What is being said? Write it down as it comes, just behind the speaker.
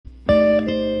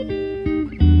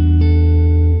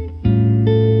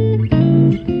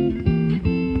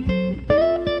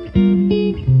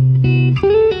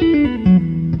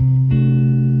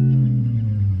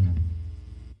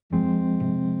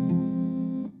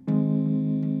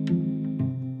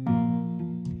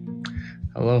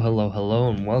Hello, hello, hello,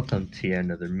 and welcome to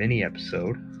another mini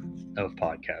episode of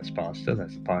Podcast Pasta.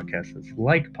 That's the podcast that's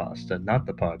like pasta, not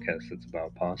the podcast that's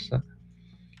about pasta.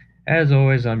 As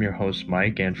always, I'm your host,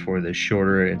 Mike, and for this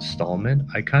shorter installment,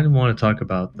 I kind of want to talk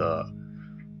about the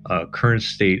current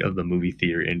state of the movie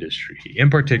theater industry,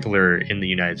 in particular in the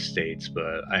United States,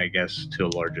 but I guess to a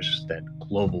larger extent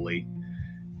globally,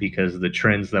 because the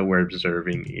trends that we're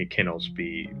observing, it can also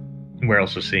be we're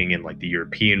also seeing in like the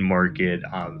European market.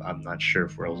 I'm not sure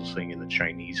if we're also seeing in the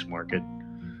Chinese market,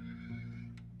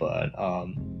 but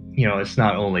it's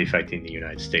not only affecting the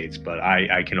United States, but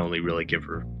I can only really give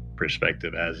her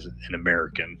perspective as an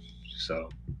American. So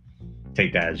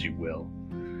take that as you will.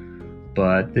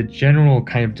 But the general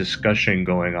kind of discussion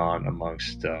going on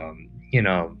amongst,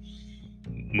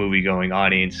 movie going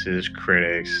audiences,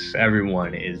 critics,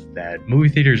 everyone is that movie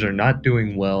theaters are not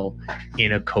doing well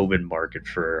in a COVID market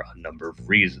for a number of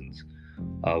reasons.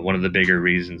 One of the bigger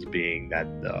reasons being that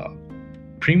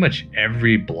pretty much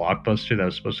every blockbuster that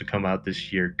was supposed to come out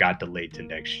this year got delayed to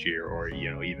next year or,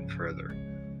 even further.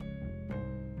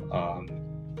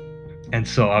 And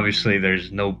so obviously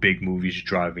there's no big movies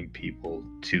driving people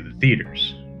to the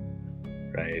theaters,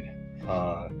 right?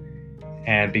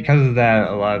 And because of that,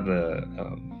 a lot of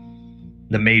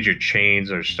the major chains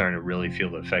are starting to really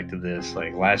feel the effect of this.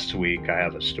 Like last week, I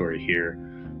have a story here.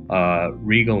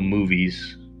 Regal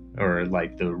Movies, or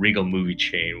like the Regal movie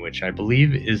chain, which I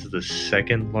believe is the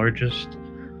second largest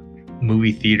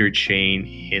movie theater chain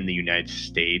in the United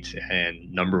States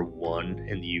and number one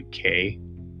in the UK.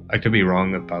 I could be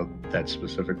wrong about that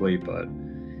specifically, but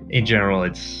in general,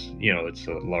 it's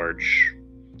a large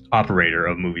operator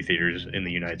of movie theaters in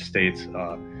the United States.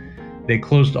 They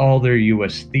closed all their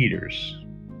US theaters,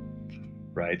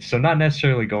 right? So not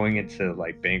necessarily going into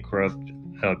like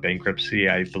bankruptcy.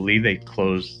 I believe they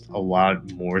closed a lot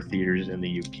more theaters in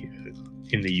the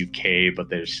UK, but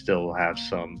they still have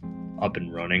some up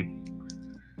and running.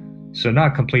 So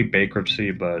not complete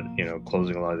bankruptcy, but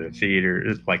closing a lot of their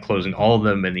theaters, like closing all of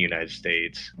them in the United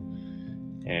States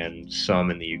and some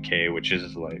in the UK, which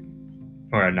is like,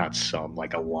 or not some,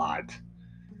 like a lot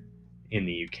in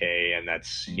the UK, and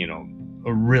that's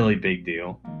a really big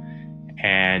deal.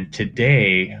 And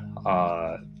today,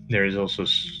 there is also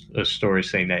a story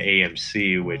saying that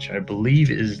AMC, which I believe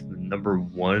is the number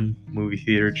one movie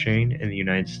theater chain in the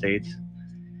United States,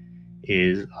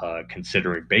 is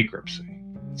considering bankruptcy.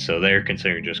 So they're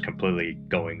considering just completely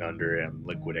going under and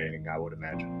liquidating, I would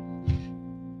imagine.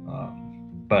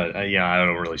 But I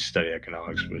don't really study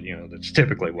economics, but that's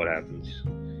typically what happens.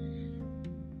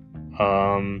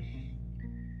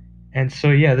 And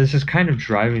so this is kind of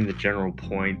driving the general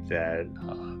point that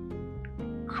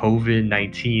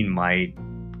COVID-19 might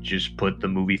just put the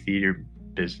movie theater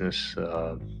business,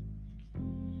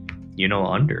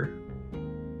 under,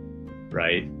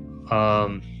 right?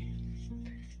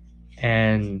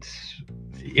 And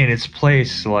in its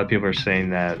place, a lot of people are saying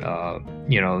that,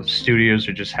 studios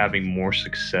are just having more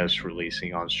success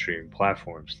releasing on streaming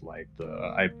platforms. Like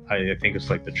I think it's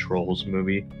like the Trolls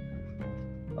movie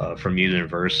from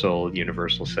Universal.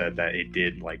 Universal said that it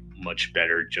did like much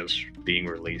better just being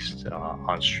released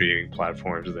on streaming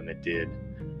platforms than it did,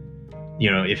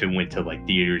 if it went to like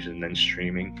theaters and then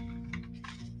streaming.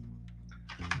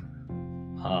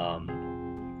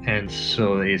 And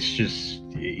so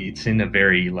it's in a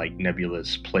very like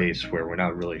nebulous place where we're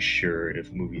not really sure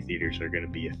if movie theaters are going to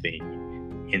be a thing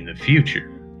in the future,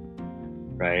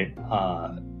 right?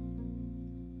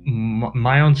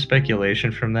 My own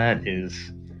speculation from that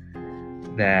is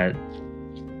that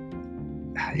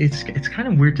it's kind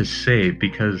of weird to say,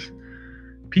 because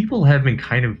people have been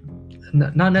kind of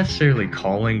not necessarily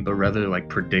calling, but rather like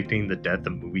predicting the death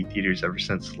of movie theaters ever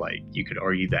since, like, you could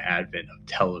argue the advent of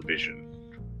television,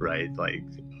 right? Like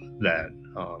that.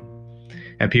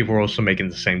 And people were also making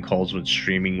the same calls when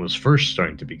streaming was first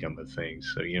starting to become a thing.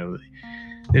 So,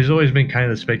 there's always been kind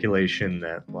of the speculation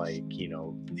that, like,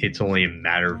 it's only a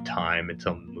matter of time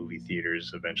until movie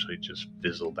theaters eventually just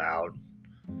fizzled out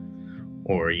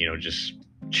or, just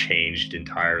changed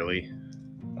entirely.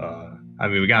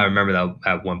 We gotta remember that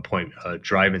at one point,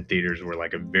 drive-in theaters were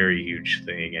like a very huge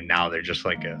thing, and now they're just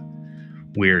like a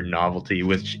weird novelty,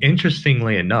 which,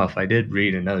 interestingly enough, I did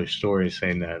read another story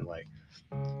saying that like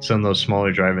some of those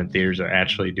smaller drive-in theaters are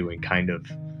actually doing kind of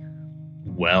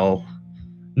well.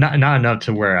 Not enough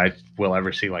to where I will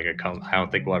ever see like I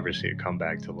don't think we'll ever see a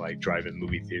comeback to like drive-in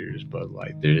movie theaters, but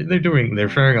like they're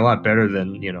faring a lot better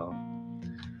than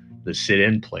the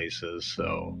sit-in places.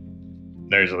 So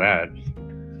there's that.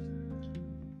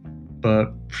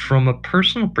 But from a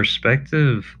personal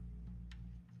perspective,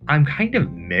 I'm kind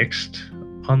of mixed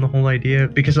on the whole idea,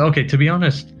 because, okay, to be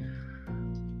honest,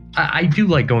 I do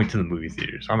like going to the movie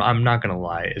theaters. I'm not gonna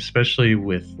lie, especially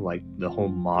with like the whole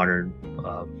modern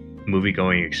movie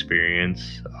going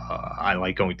experience. I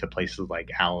like going to places like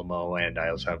Alamo, and I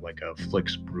also have like a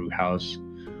Flix Brew House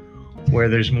where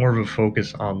there's more of a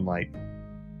focus on like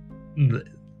the,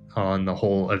 on the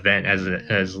whole event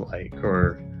as like,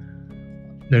 or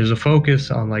there's a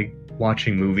focus on like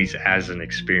watching movies as an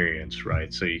experience,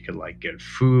 right? So you could like get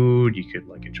food, you could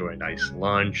like enjoy a nice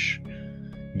lunch,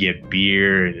 get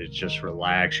beer, and it's just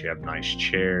relax. You have nice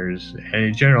chairs, and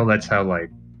in general, that's how like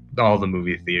all the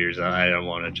movie theaters. I don't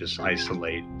want to just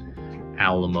isolate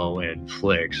Alamo and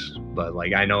Flix, but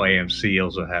like I know AMC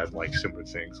also had like similar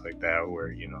things like that,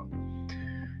 where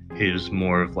it was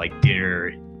more of like dinner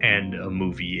and a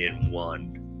movie in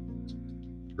one,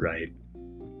 right?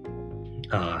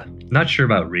 Not sure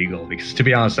about Regal because, to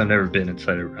be honest, I've never been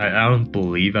inside. I don't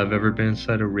believe I've ever been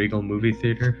inside a Regal movie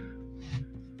theater,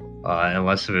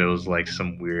 unless if it was like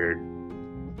some weird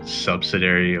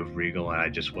subsidiary of Regal, and I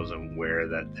just wasn't aware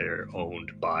that they're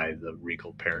owned by the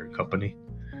Regal parent company.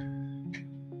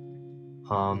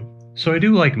 So I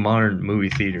do like modern movie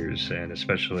theaters, and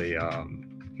especially, I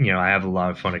have a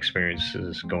lot of fun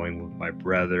experiences going with my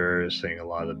brother, seeing a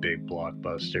lot of the big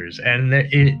blockbusters, and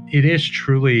it is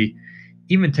truly,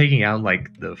 even taking out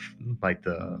like the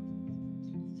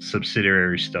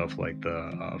subsidiary stuff like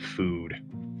the food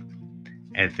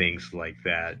and things like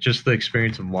that. Just the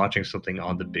experience of watching something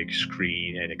on the big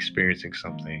screen and experiencing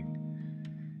something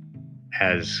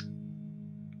as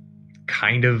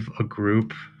kind of a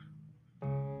group.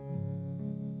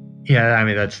 Yeah, I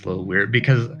mean that's a little weird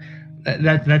because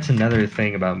that's another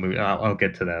thing about movie. I'll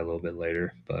get to that a little bit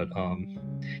later, but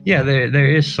yeah, there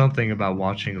is something about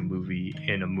watching a movie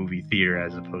in a movie theater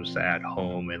as opposed to at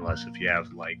home, unless if you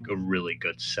have like a really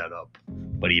good setup.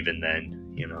 But even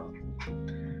then,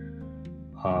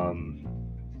 um,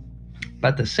 but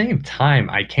at the same time,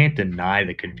 I can't deny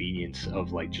the convenience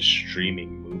of like just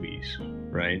streaming movies,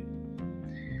 right?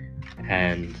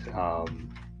 And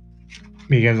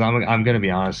because I'm gonna be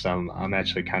honest, I'm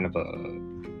actually kind of a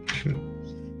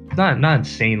not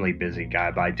insanely busy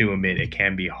guy, but I do admit it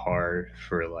can be hard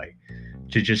for like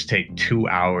to just take 2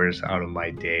 hours out of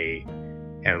my day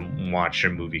and watch a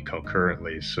movie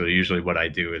concurrently. So usually what I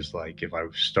do is like if I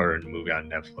start a movie on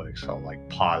Netflix, I'll like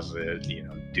pause it,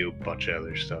 do a bunch of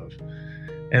other stuff,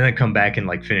 and then come back and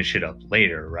like finish it up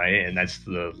later, right? And that's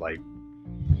like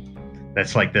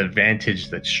the advantage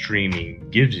that streaming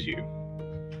gives you,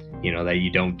 that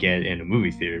you don't get in a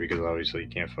movie theater because obviously you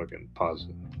can't fucking pause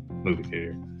a movie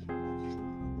theater.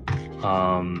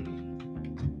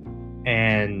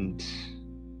 And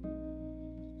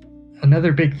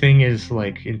another big thing is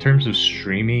like in terms of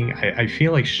streaming, I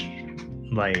feel like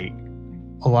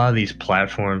a lot of these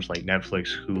platforms like Netflix,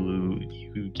 Hulu,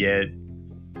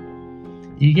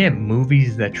 you get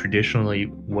movies that traditionally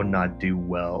would not do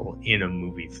well in a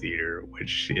movie theater,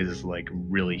 which is like a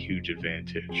really huge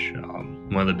advantage.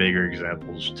 One of the bigger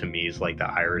examples to me is like The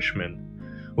Irishman,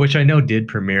 which I know did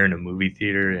premiere in a movie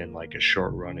theater in like a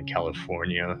short run in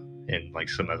California and like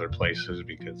some other places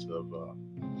because of the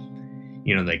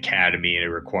Academy, and it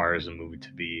requires a movie to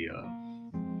be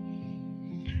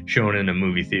shown in a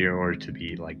movie theater or to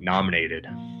be like nominated,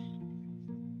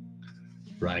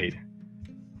 right?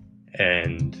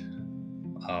 And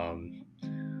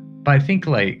but I think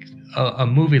like a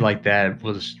movie like that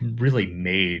was really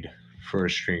made for a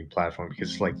streaming platform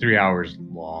because it's like 3 hours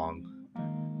long,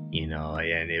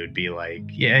 and it would be like,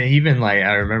 yeah, even like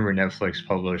I remember Netflix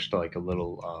published like a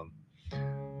little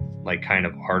like kind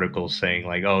of article saying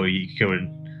like, oh, you could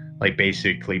like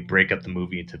basically break up the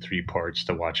movie into 3 parts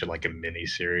to watch it like a mini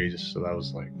series. So that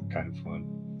was like kind of fun.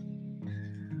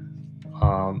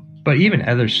 But even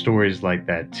other stories like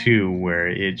that too, where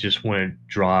it just wouldn't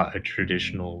draw a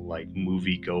traditional like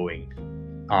movie going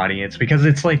audience, because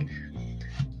it's like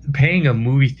paying a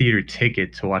movie theater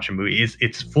ticket to watch a movie is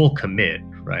it's full commit,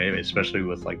 right? Especially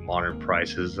with like modern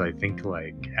prices. I think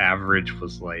like average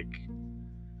was like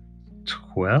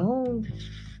 12.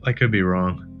 I could be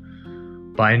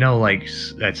wrong, but I know like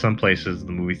at some places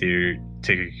the movie theater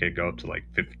ticket could go up to like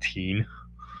 15,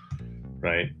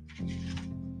 right?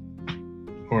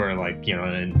 Or like in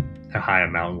a high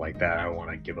amount like that. I don't want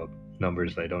to give up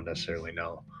numbers I don't necessarily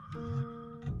know.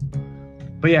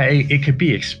 But yeah, it could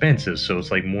be expensive, so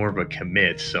it's like more of a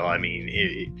commit. So I mean,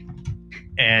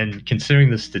 and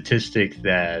considering the statistic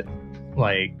that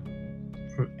like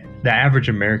the average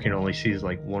American only sees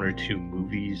like one or two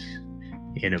movies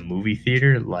in a movie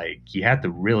theater, like you have to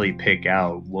really pick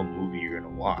out what movie you're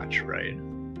gonna watch, right?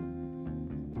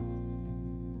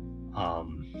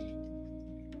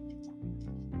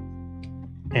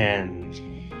 And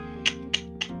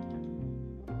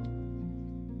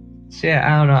So yeah, I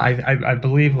don't know. I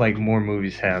believe like more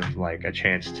movies have like a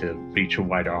chance to reach a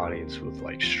wider audience with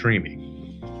like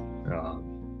streaming,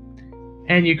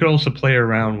 and you could also play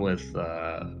around with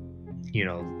you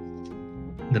know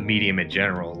the medium in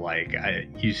general. Like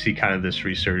you see kind of this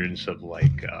resurgence of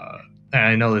like, and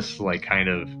I know this is like kind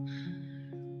of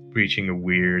reaching a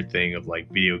weird thing of like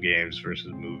video games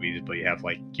versus movies, but you have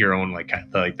like your own like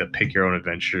the pick your own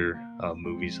adventure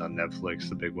movies on Netflix.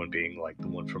 The big one being like the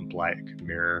one from Black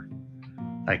Mirror.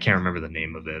 I can't remember the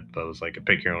name of it, but it was like a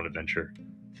pick your own adventure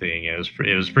thing. It was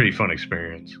a pretty fun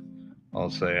experience.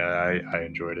 I'll say I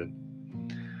enjoyed it.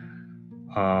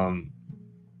 Um,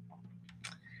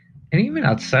 and even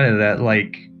outside of that,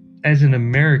 like as an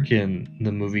American,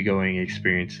 the movie going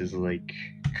experience is like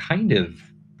kind of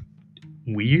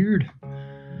weird.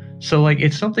 So like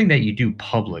it's something that you do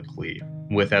publicly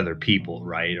with other people,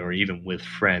 right? Or even with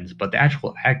friends. But the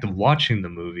actual act of watching the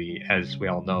movie, as we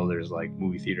all know, there's like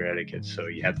movie theater etiquette, so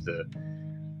you have to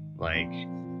like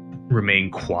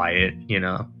remain quiet, you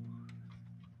know?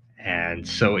 And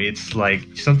so it's like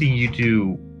something you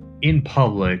do in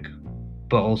public,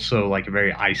 but also like a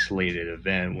very isolated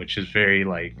event, which is very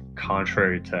like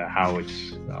contrary to how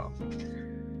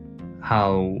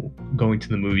going to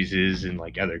the movies is in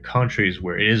like other countries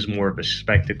where it is more of a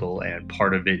spectacle and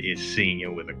part of it is seeing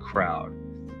it with a crowd.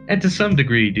 And to some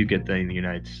degree you do get that in the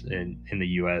in the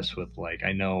US with like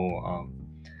I know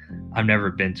I've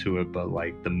never been to it, but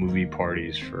like the movie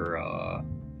parties for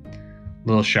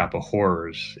Little Shop of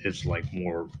Horrors is like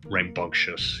more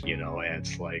rambunctious, you know, and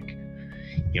it's like,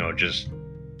 you know, just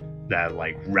that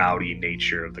like rowdy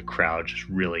nature of the crowd just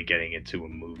really getting into a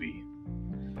movie.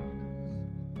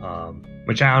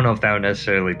 Which I don't know if that would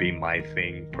necessarily be my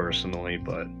thing personally,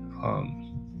 but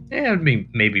yeah, it would be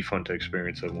maybe fun to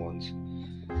experience it once.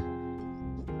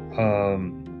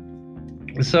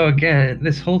 So again,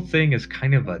 this whole thing is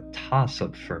kind of a toss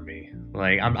up for me.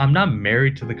 Like I'm not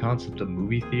married to the concept of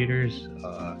movie theaters.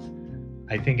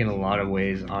 I think in a lot of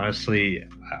ways, honestly,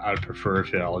 I'd prefer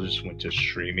if it all just went to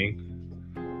streaming.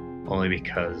 Only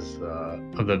because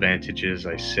of the advantages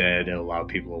I said, it allow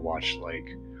people to watch like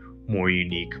more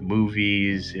unique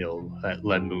movies. It'll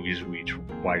let movies reach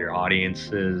wider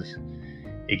audiences.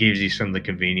 It gives you some of the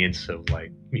convenience of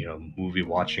like movie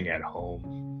watching at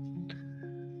home.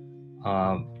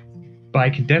 But I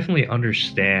can definitely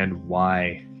understand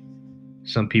why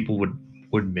some people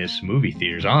would miss movie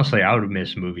theaters. Honestly, I would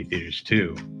miss movie theaters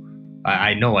too.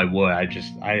 I know I would.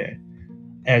 I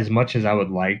as much as I would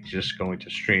like just going to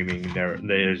streaming,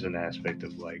 there's an aspect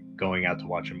of like going out to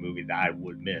watch a movie that I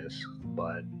would miss.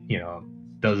 But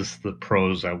does the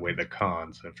pros outweigh the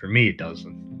cons? And for me, it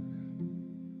doesn't.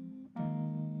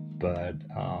 But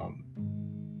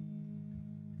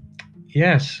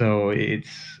yeah, so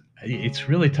it's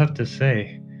really tough to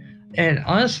say. And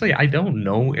honestly, I don't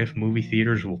know if movie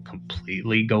theaters will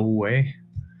completely go away.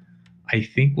 I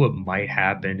think what might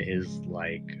happen is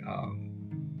like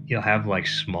you'll have like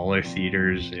smaller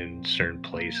theaters in certain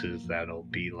places that'll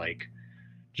be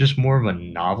just more of a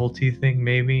novelty thing,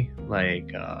 maybe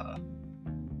like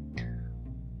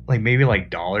maybe like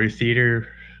dollar theater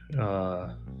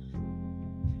uh,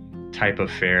 type of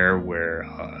fare where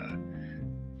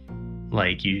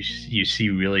like you see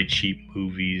really cheap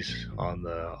movies on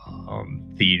the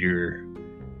theater,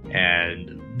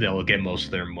 and they'll get most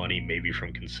of their money maybe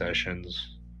from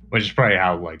concessions, which is probably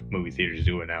how like movie theaters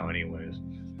do it now, anyways.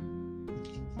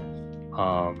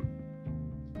 Um,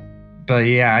 but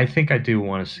yeah, I think I do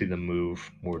want to see the move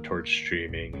more towards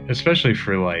streaming, especially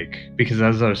for like because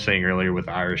as I was saying earlier with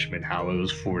Irishman, how it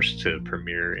was forced to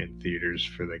premiere in theaters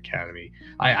for the Academy.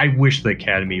 I wish the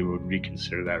Academy would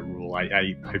reconsider that rule.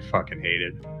 I fucking hate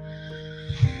it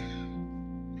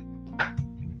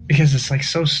because it's like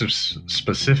so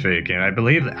specific, and I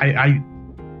believe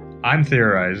I'm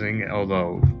theorizing,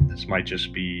 although this might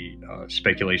just be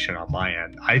speculation on my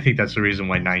end. I think that's the reason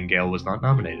why Nightingale was not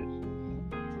nominated,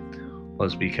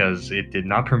 was because it did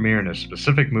not premiere in a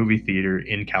specific movie theater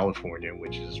in California,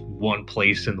 which is one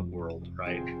place in the world,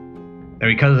 right? And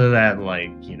because of that,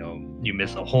 you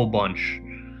miss a whole bunch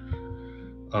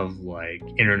of like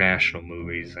international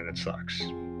movies, and it sucks.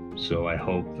 So I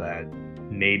hope that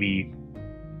maybe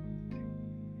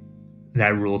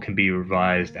that rule can be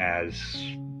revised as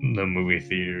the movie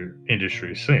theater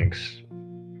industry sinks,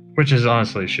 which is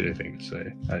honestly a shitty thing to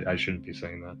say. I shouldn't be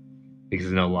saying that because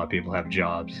I know a lot of people have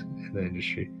jobs in the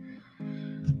industry.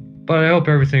 But I hope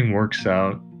everything works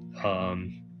out,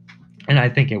 and I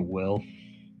think it will.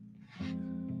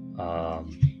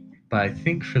 But I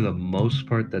think for the most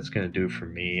part, that's going to do it for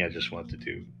me. I just want to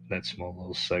do that small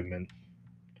little segment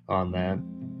on that,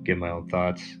 give my own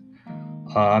thoughts.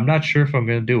 I'm not sure if I'm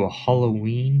gonna do a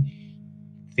Halloween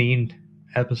themed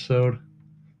episode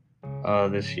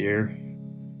this year.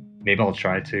 Maybe I'll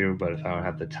try to, but if I don't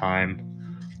have the time,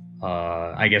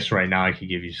 I guess right now I could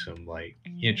give you some like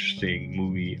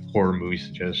interesting horror movie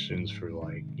suggestions for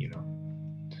like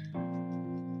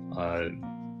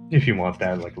if you want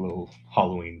that like a little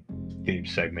Halloween themed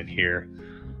segment here.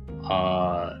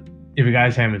 If you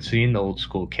guys haven't seen the old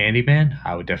school Candyman,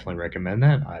 I would definitely recommend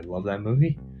that. I love that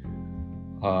movie.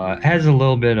 It has a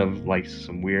little bit of like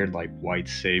some weird like white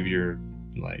savior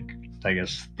like I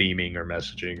guess theming or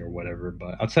messaging or whatever,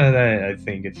 but outside of that, I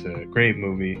think it's a great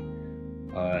movie.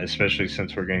 Especially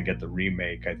since we're going to get the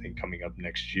remake, I think, coming up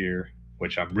next year,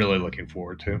 which I'm really looking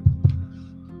forward to.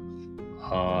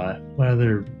 What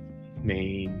other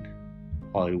main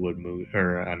Hollywood movie,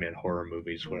 or I mean horror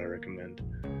movies, would I recommend?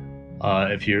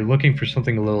 If you're looking for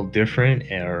something a little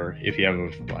different, or if you have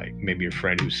like maybe a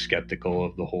friend who's skeptical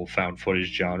of the whole found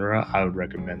footage genre, I would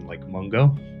recommend like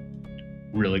Mungo.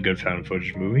 Really good found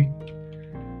footage movie.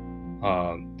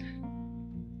 Um,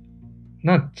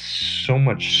 Not so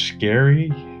much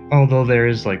scary, although there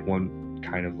is like one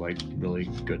kind of like really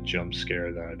good jump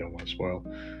scare that I don't want to spoil.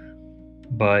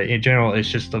 But in general, it's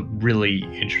just a really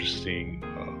interesting,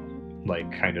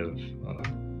 like kind of,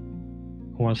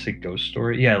 I want to say ghost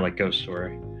story. Yeah, like ghost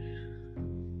story.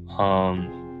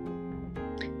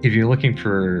 If you're looking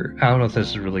for, I don't know if this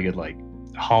is a really good like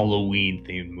Halloween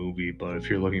themed movie, but if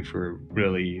you're looking for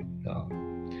really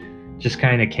just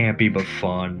kind of campy but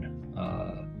fun,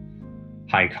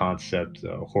 high concept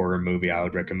horror movie, I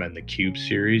would recommend the Cube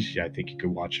series. I think you could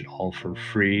watch it all for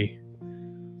free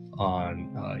on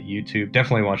YouTube.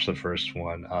 Definitely watch the first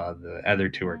one. The other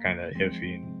two are kind of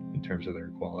iffy in terms of their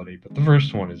quality, but the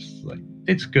first one is like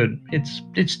it's good.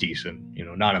 It's decent.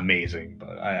 Not amazing,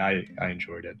 but I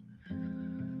enjoyed it.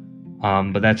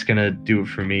 But that's gonna do it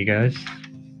for me, guys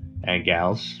and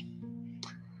gals.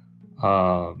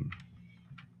 Um,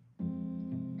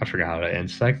 I forgot how to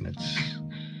end segments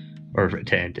or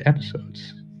to end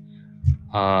episodes.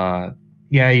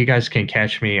 Yeah, you guys can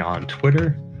catch me on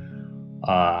Twitter.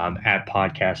 I'm at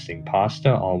Podcasting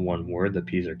Pasta, all one word. The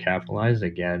P's are capitalized.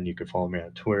 Again, you can follow me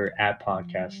on Twitter at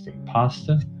Podcasting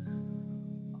Pasta.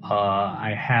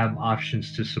 I have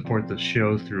options to support the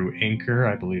show through Anchor.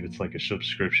 I believe it's like a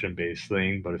subscription-based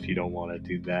thing, but if you don't want to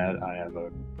do that, I have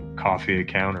a Coffee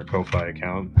account or Ko-Fi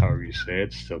account, however you say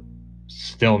it.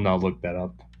 Still not looked that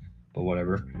up, but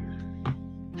whatever.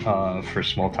 For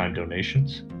small-time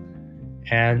donations.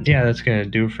 And yeah, that's going to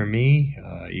do it for me.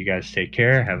 You guys take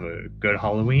care. Have a good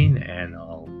Halloween, and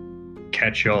I'll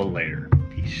catch y'all later.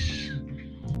 Peace.